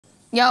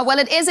Yeah, well,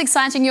 it is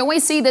exciting. You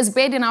always see this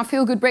bed in our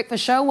Feel Good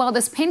Breakfast show. Well,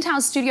 this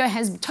penthouse studio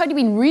has totally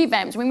been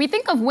revamped. When we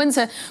think of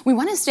winter, we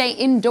want to stay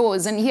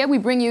indoors. And here we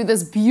bring you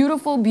this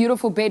beautiful,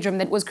 beautiful bedroom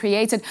that was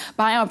created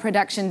by our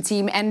production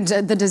team and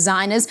the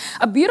designers.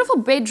 A beautiful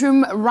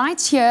bedroom right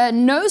here.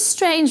 No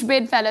strange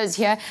bedfellows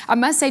here. I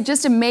must say,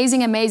 just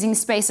amazing, amazing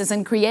spaces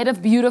and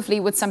creative beautifully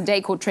with some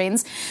decor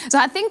trends. So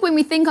I think when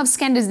we think of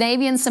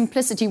Scandinavian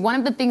simplicity, one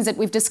of the things that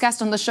we've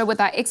discussed on the show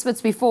with our experts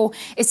before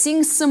is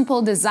seeing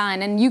simple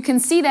design. And you can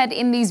see that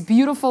in these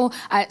beautiful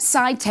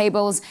side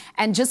tables,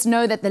 and just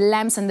know that the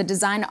lamps and the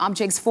design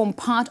objects form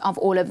part of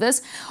all of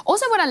this.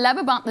 Also, what I love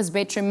about this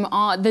bedroom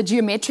are the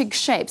geometric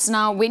shapes.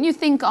 Now, when you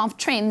think of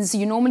trends,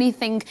 you normally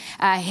think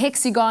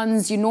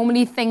hexagons, you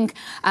normally think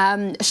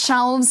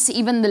shelves,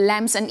 even the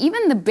lamps and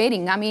even the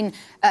bedding. I mean,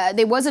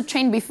 there was a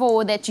trend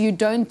before that you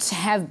don't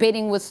have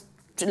bedding with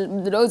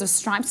loads of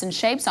stripes and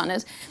shapes on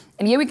it.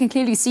 And here we can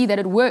clearly see that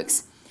it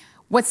works.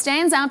 What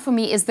stands out for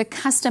me is the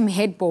custom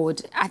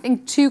headboard. I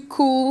think too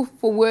cool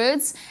for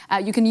words.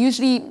 You can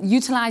usually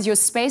utilize your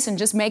space and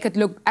just make it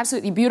look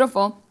absolutely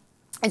beautiful.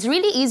 It's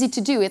really easy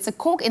to do. It's a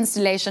cork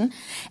installation,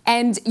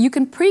 and you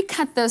can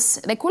pre-cut this.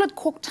 They call it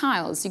cork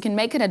tiles. You can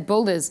make it at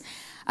builders.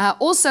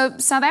 Also,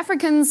 South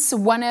Africans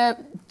want to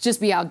just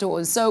be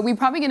outdoors, so we're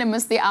probably going to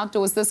miss the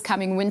outdoors this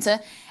coming winter.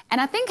 And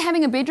I think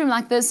having a bedroom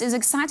like this is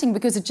exciting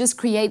because it just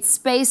creates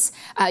space.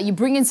 You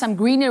bring in some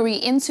greenery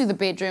into the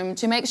bedroom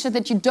to make sure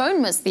that you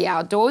don't miss the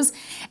outdoors.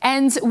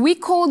 And we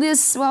call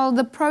this, well,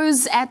 the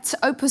pros at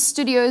Opus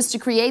Studios to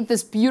create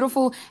this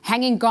beautiful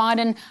hanging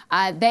garden.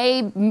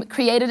 They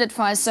created it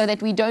for us so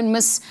that we don't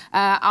miss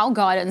our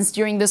gardens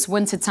during this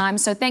winter time.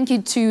 So thank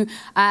you to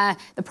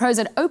the pros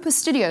at Opus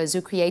Studios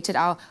who created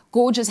our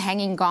gorgeous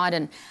hanging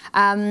garden.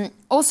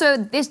 Also,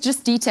 there's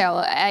just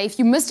detail. If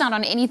you missed out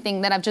on anything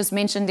that I've just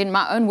mentioned in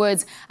my own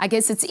words, I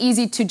guess it's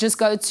easy to just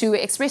go to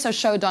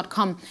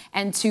expressoshow.com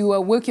and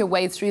to work your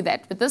way through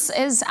that. But this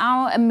is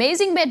our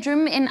amazing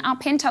bedroom in our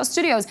penthouse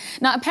studios.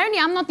 Now, apparently,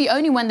 I'm not the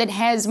only one that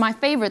has my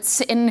favorites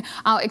in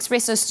our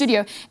Expresso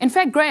studio. In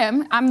fact,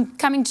 Graham, I'm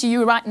coming to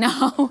you right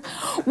now.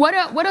 What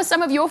are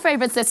some of your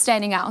favorites that's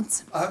standing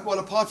out? Well,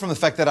 apart from the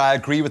fact that I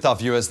agree with our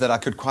viewers that I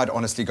could quite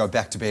honestly go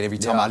back to bed every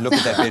time I look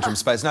at that bedroom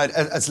space. No,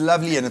 it's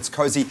lovely and it's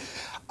cozy.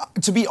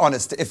 To be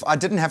honest, if I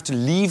didn't have to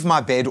leave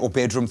my bed or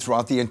bedroom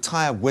throughout the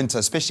entire winter,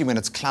 especially when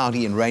it's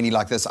cloudy and rainy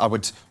like this, I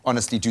would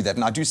honestly do that.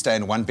 And I do stay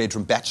in a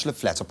one-bedroom bachelor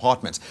flat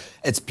apartment.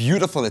 It's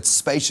beautiful, it's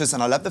spacious,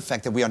 and I love the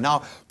fact that we are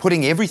now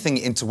putting everything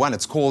into one.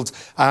 It's called,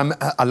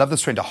 I love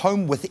this trend, a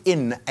home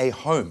within a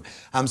home.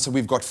 So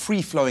we've got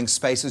free-flowing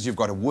spaces, you've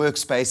got a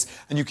workspace,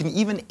 and you can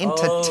even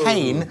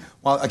entertain.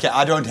 Well, okay,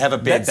 I don't have a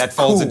bed that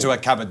folds into a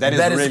cupboard. That is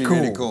really,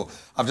 really cool.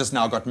 I've just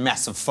now got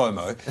massive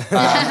FOMO,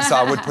 so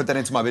I would put that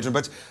into my bedroom.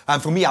 But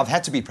for me, I've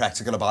had to be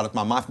practical about it.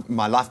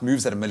 My life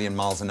moves at 1,000,000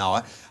 miles an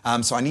hour,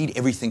 so I need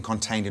everything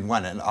contained in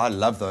one, and I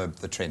love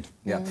the trend.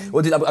 Yeah.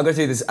 Well, dude, I've got to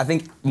tell you this. I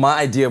think my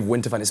idea of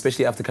winter fun,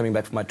 especially after coming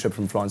back from my trip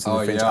from France and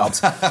the French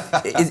Alps,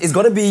 it's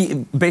got to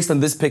be based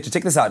on this picture.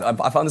 Check this out.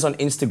 I found this on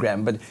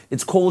Instagram, but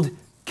it's called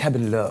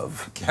Cabin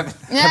Love.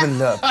 Cabin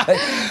Love.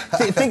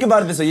 Think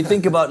about it this way. You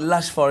think about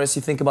lush forests,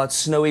 you think about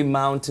snowy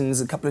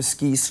mountains, a couple of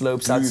ski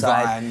slopes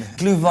outside,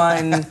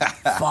 Glühwein,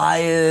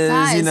 fires,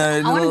 guys, you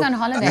know, I want to go on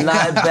holiday.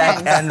 Lie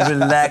back and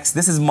relax.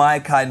 This is my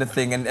kind of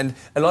thing. And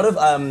a lot of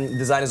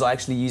designers are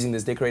actually using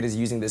this, decorators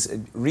using this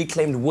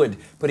reclaimed wood,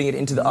 putting it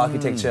into the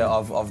architecture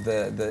of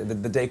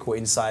the decor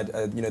inside,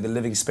 you know, the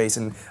living space.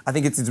 And I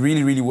think it's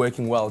really, really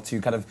working well to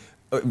kind of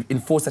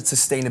enforce that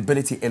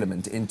sustainability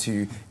element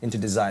into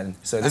design.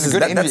 So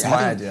that's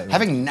my idea.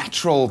 Having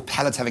natural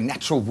palettes, having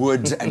natural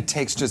wood and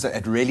textures,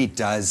 it really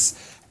does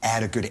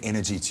add a good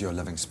energy to your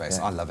living space.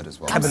 I love it as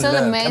well. I'm still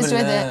amazed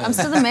with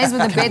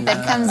the bed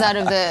that comes out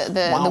of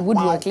the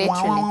woodwork,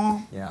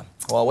 literally. Yeah.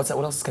 Well, what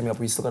else is coming up?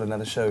 We still got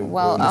another show.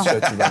 Well,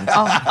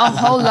 a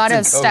whole lot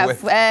of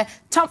stuff.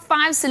 Top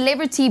 5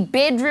 celebrity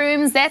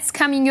bedrooms, that's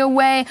coming your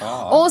way.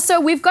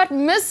 Also, we've got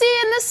Missy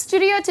in the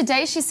studio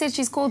today. She said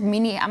she's called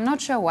Minnie. I'm not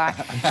sure why.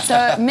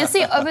 So,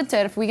 Missy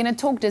Overturf, we're going to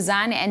talk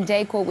design and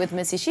decor with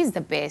Missy. She's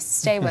the best.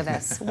 Stay with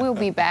us. We'll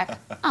be back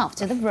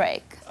after the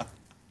break.